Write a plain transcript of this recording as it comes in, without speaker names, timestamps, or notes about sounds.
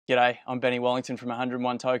G'day, I'm Benny Wallington from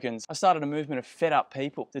 101 Tokens. I started a movement of fed up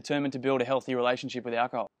people determined to build a healthy relationship with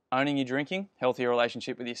alcohol. Owning your drinking, healthier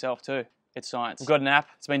relationship with yourself too. It's science. We've got an app.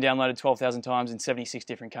 It's been downloaded 12,000 times in 76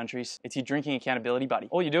 different countries. It's your drinking accountability buddy.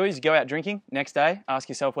 All you do is you go out drinking, next day, ask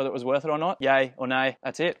yourself whether it was worth it or not, yay or nay,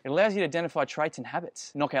 that's it. It allows you to identify traits and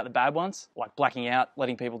habits, knock out the bad ones, like blacking out,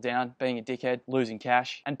 letting people down, being a dickhead, losing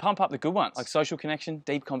cash, and pump up the good ones, like social connection,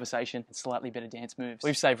 deep conversation, and slightly better dance moves.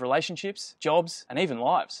 We've saved relationships, jobs, and even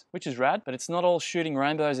lives, which is rad, but it's not all shooting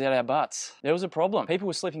rainbows out our butts. There was a problem. People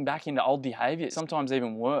were slipping back into old behaviors, sometimes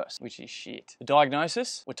even worse, which is shit. The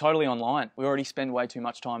diagnosis? We're totally online. We already spend way too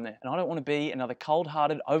much time there. And I don't want to be another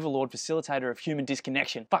cold-hearted overlord facilitator of human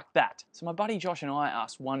disconnection. Fuck that. So my buddy Josh and I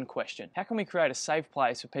asked one question. How can we create a safe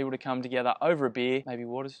place for people to come together over a beer, maybe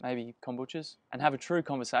waters, maybe kombuchas, and have a true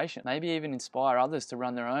conversation? Maybe even inspire others to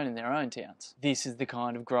run their own in their own towns. This is the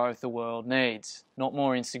kind of growth the world needs. Not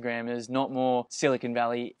more Instagrammers, not more Silicon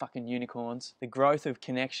Valley fucking unicorns. The growth of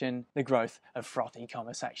connection, the growth of frothy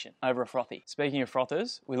conversation over a frothy. Speaking of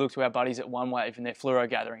frothers, we look to our buddies at One Wave and their fluoro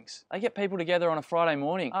gatherings. They get people together on a Friday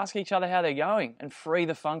morning, ask each other how they're going, and free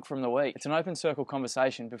the funk from the week. It's an open circle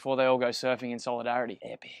conversation before they all go surfing in solidarity.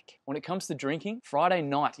 Epic. When it comes to drinking, Friday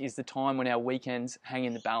night is the time when our weekends hang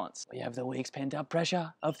in the balance. We have the week's pent up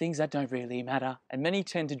pressure of things that don't really matter. And many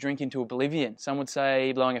tend to drink into oblivion. Some would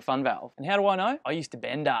say blowing a fun valve. And how do I know? I used to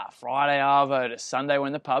bender Friday arvo to Sunday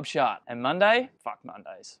when the pub shut. And Monday? Fuck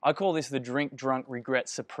Mondays. I call this the drink, drunk, regret,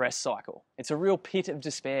 suppress cycle. It's a real pit of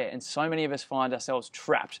despair, and so many of us find ourselves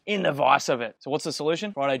trapped in the vice of it. So what's the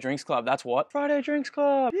solution? Friday Drinks Club, that's what. Friday Drinks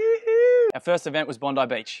Club. Yoo-hoo. Our first event was Bondi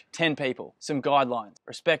Beach. 10 people, some guidelines.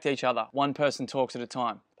 Respect each other. One person talks at a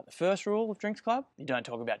time. But the first rule of Drinks Club, you don't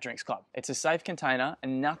talk about Drinks Club. It's a safe container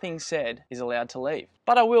and nothing said is allowed to leave.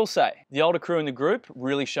 But I will say, the older crew in the group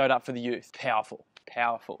really showed up for the youth. Powerful.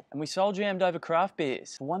 Powerful. And we soul jammed over craft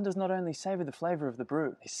beers. One does not only savor the flavor of the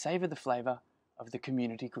brew, they savor the flavor of the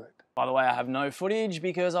community group. By the way, I have no footage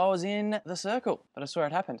because I was in the circle, but I saw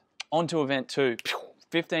it happened. On to event 2.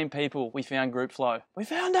 15 people, we found group flow. We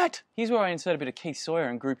found it! Here's where I insert a bit of Keith Sawyer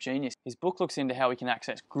and Group Genius. His book looks into how we can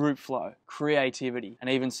access group flow, creativity, and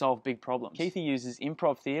even solve big problems. Keithy uses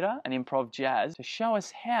improv theatre and improv jazz to show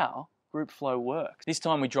us how group flow works. This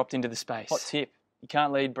time we dropped into the space. Hot tip. You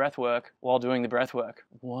can't lead breath work while doing the breath work.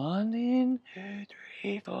 1 in, 2,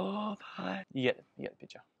 3, 4, 5. You get the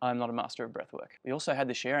picture. I'm not a master of breath work. We also had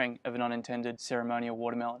the sharing of an unintended ceremonial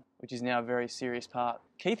watermelon, which is now a very serious part.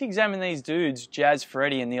 Keith examined these dudes, Jazz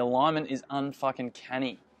Freddy, and the alignment is unfucking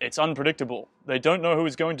canny. It's unpredictable. They don't know who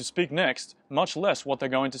is going to speak next, much less what they're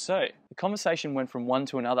going to say. The conversation went from one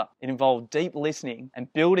to another. It involved deep listening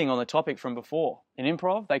and building on the topic from before. In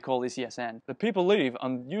improv, they call this yes and. The people leave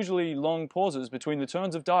unusually long pauses between the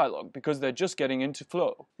turns of dialogue because they're just getting into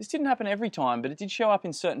flow. This didn't happen every time, but it did show up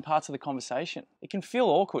in certain parts of the conversation. It can feel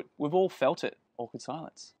awkward. We've all felt it. Awkward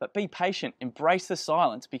silence. But be patient, embrace the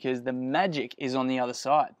silence because the magic is on the other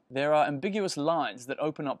side. There are ambiguous lines that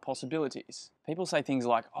open up possibilities. People say things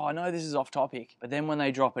like, oh, I know this is off topic, but then when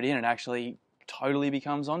they drop it in, it actually totally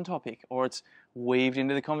becomes on topic, or it's weaved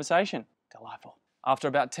into the conversation. Delightful. After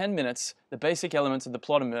about 10 minutes, the basic elements of the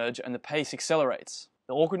plot emerge and the pace accelerates.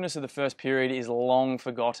 The awkwardness of the first period is long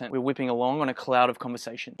forgotten. We're whipping along on a cloud of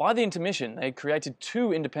conversation. By the intermission, they had created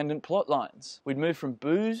 2 independent plot lines. We'd moved from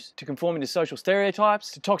booze to conforming to social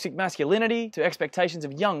stereotypes, to toxic masculinity, to expectations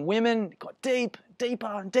of young women. It got deep, deeper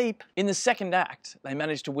and deep. In the second act, they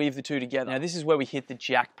managed to weave the 2 together. Now this is where we hit the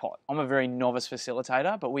jackpot. I'm a very novice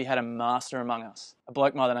facilitator, but we had a master among us. A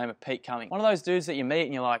bloke by the name of Pete Cumming. One of those dudes that you meet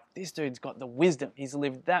and you're like, this dude's got the wisdom. He's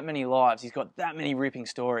lived that many lives. He's got that many ripping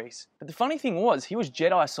stories. But the funny thing was, he was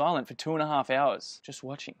Jedi silent for 2.5 hours, just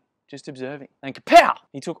watching. Just observing. And kapow!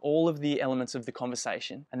 He took all of the elements of the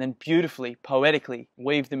conversation and then beautifully, poetically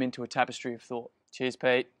weaved them into a tapestry of thought. Cheers,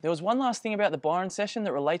 Pete. There was one last thing about the Byron session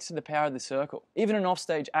that relates to the power of the circle. Even an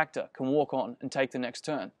offstage actor can walk on and take the next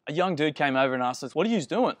turn. A young dude came over and asked us, what are you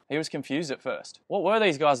doing? He was confused at first. What were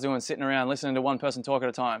these guys doing sitting around listening to one person talk at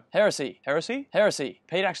a time? Heresy. Heresy? Heresy.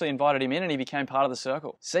 Pete actually invited him in and he became part of the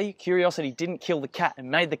circle. See, curiosity didn't kill the cat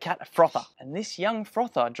and made the cat a frother. And this young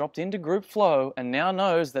frother dropped into group flow and now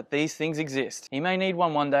knows that these things exist. He may need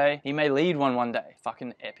one day. He may lead one day.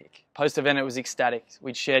 Fucking epic. Post-event, it was ecstatic.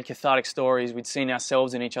 We'd shared cathartic stories. We'd seen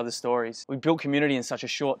ourselves in each other's stories. We built community in such a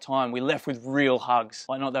short time. We left with real hugs.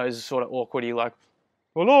 Like not those sort of awkwardy like,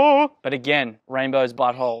 hello. But again, rainbows,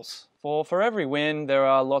 buttholes. For every win, there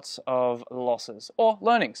are lots of losses or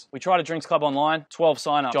learnings. We tried a drinks club online, 12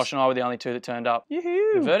 sign-ups. Josh and I were the only 2 that turned up.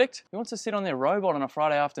 Yoo-hoo. The verdict? Who wants to sit on their robot on a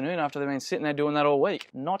Friday afternoon after they've been sitting there doing that all week?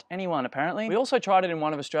 Not anyone, apparently. We also tried it in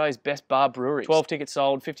one of Australia's best bar breweries. 12 tickets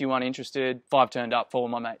sold, 51 interested, 5 turned up, 4 of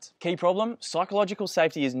my mates. Key problem, psychological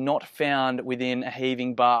safety is not found within a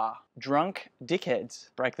heaving bar. Drunk dickheads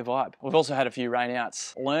break the vibe. We've also had a few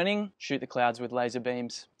rainouts. Learning, shoot the clouds with laser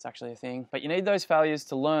beams. It's actually a thing. But you need those failures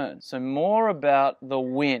to learn. So more about the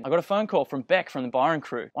win. I got a phone call from Beck from the Byron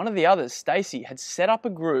crew. One of the others, Stacey, had set up a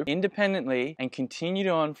group independently and continued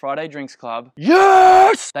on Friday Drinks Club.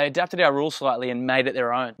 Yes! They adapted our rules slightly and made it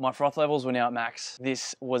their own. My froth levels were now at max.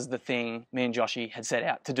 This was the thing me and Joshy had set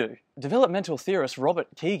out to do. Developmental theorist Robert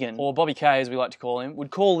Keegan, or Bobby K as we like to call him, would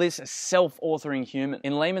call this a self-authoring human.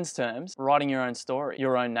 In layman's terms, writing your own story,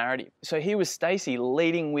 your own narrative. So here was Stacey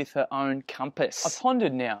leading with her own compass. I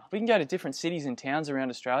pondered now, we can go to different cities and towns around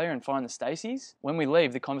Australia and find the Staceys. When we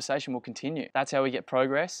leave, the conversation will continue. That's how we get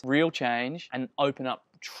progress, real change, and open up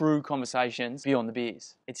true conversations beyond the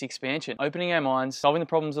beers. It's expansion, opening our minds, solving the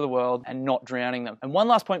problems of the world, and not drowning them. And one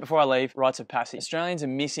last point before I leave, rites of passage. Australians are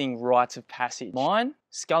missing rites of passage. Mine,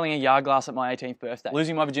 sculling a yard glass at my 18th birthday.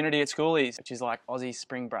 Losing my virginity at schoolies, which is like Aussie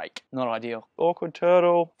spring break. Not ideal. Awkward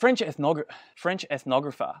turtle. French ethnographer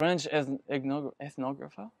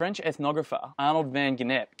Arnold van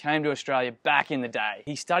Gennep came to Australia back in the day.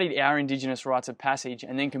 He studied our indigenous rites of passage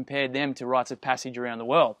and then compared them to rites of passage around the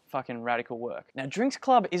world. Fucking radical work. Now, Drinks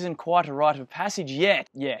Club isn't quite a rite of passage yet,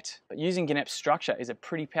 but using Gennep's structure is a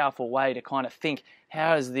pretty powerful way to kind of think,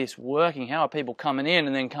 how is this working? How are people coming in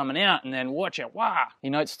and then coming out and then watch it? Wow. He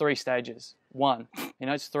notes 3 stages. 1. He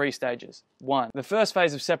notes 3 stages. 1. The first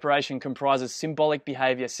phase of separation comprises symbolic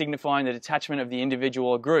behaviour signifying the detachment of the individual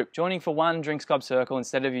or group, joining for one drinks club circle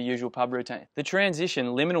instead of your usual pub routine. The transition,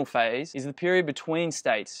 liminal phase, is the period between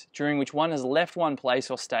states, during which one has left one place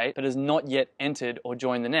or state but has not yet entered or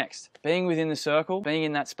joined the next. Being within the circle, being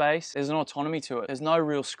in that space, there's an autonomy to it. There's no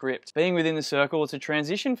real script. Being within the circle, it's a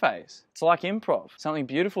transition phase. It's like improv. Something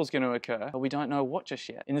beautiful is going to occur, but we don't know what just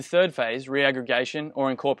yet. In the third phase, reaggregation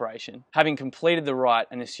or incorporation, having completed the rite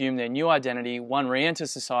and assumed their new identity, one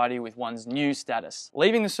re-enters society with one's new status.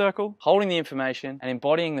 Leaving the circle, holding the information, and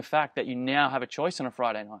embodying the fact that you now have a choice on a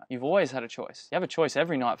Friday night. You've always had a choice. You have a choice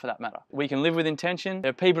every night for that matter. We can live with intention, there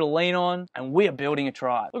are people to lean on, and we are building a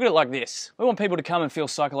tribe. Look at it like this. We want people to come and feel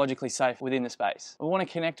psychologically safe within the space. We want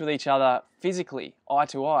to connect with each other physically, eye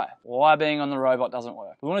to eye. Why being on the robot doesn't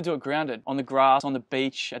work. We want to do it grounded, on the grass, on the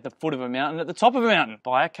beach, at the foot of a mountain, at the top of a mountain,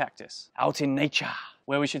 by a cactus, out in nature,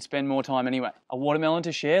 where we should spend more time anyway. A watermelon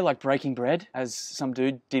to share, like breaking bread, as some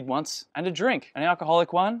dude did once, and a drink, an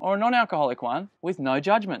alcoholic one or a non-alcoholic one, with no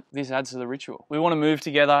judgment. This adds to the ritual. We want to move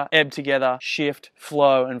together, ebb together, shift,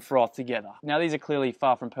 flow, and froth together. Now, these are clearly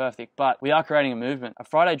far from perfect, but we are creating a movement, a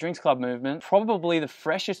Friday Drinks Club movement, probably the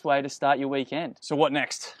freshest way to start your weekend. So what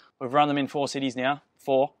next? We've run them in 4 cities now.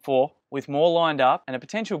 4, with more lined up and a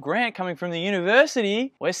potential grant coming from the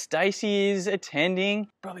university where Stacey is attending.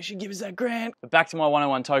 Probably should give us that grant. But back to my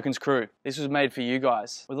 101 Tokens crew. This was made for you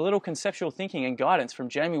guys with a little conceptual thinking and guidance from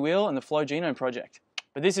Jamie Wheel and the Flow Genome Project.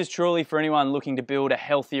 But this is truly for anyone looking to build a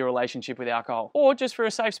healthier relationship with alcohol, or just for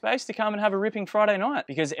a safe space to come and have a ripping Friday night.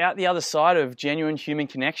 Because out the other side of genuine human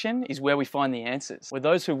connection is where we find the answers, where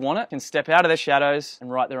those who want it can step out of their shadows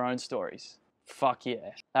and write their own stories. Fuck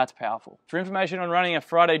yeah, that's powerful. For information on running a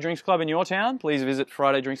Friday Drinks Club in your town, please visit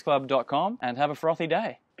fridaydrinksclub.com and have a frothy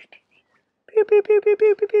day. Pew, pew, pew, pew,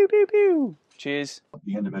 pew, pew, pew, pew, pew. Cheers.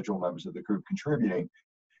 The individual members of the group contributing.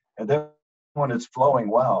 And then when it's flowing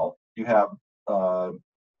well, you have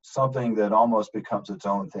something that almost becomes its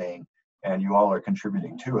own thing, and you all are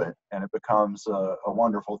contributing to it, and it becomes a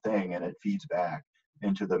wonderful thing, and it feeds back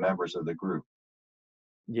into the members of the group.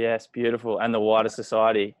 Yes, beautiful. And the wider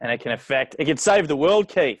society. And it can save the world,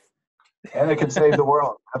 Keith. And it can save the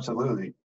world, absolutely.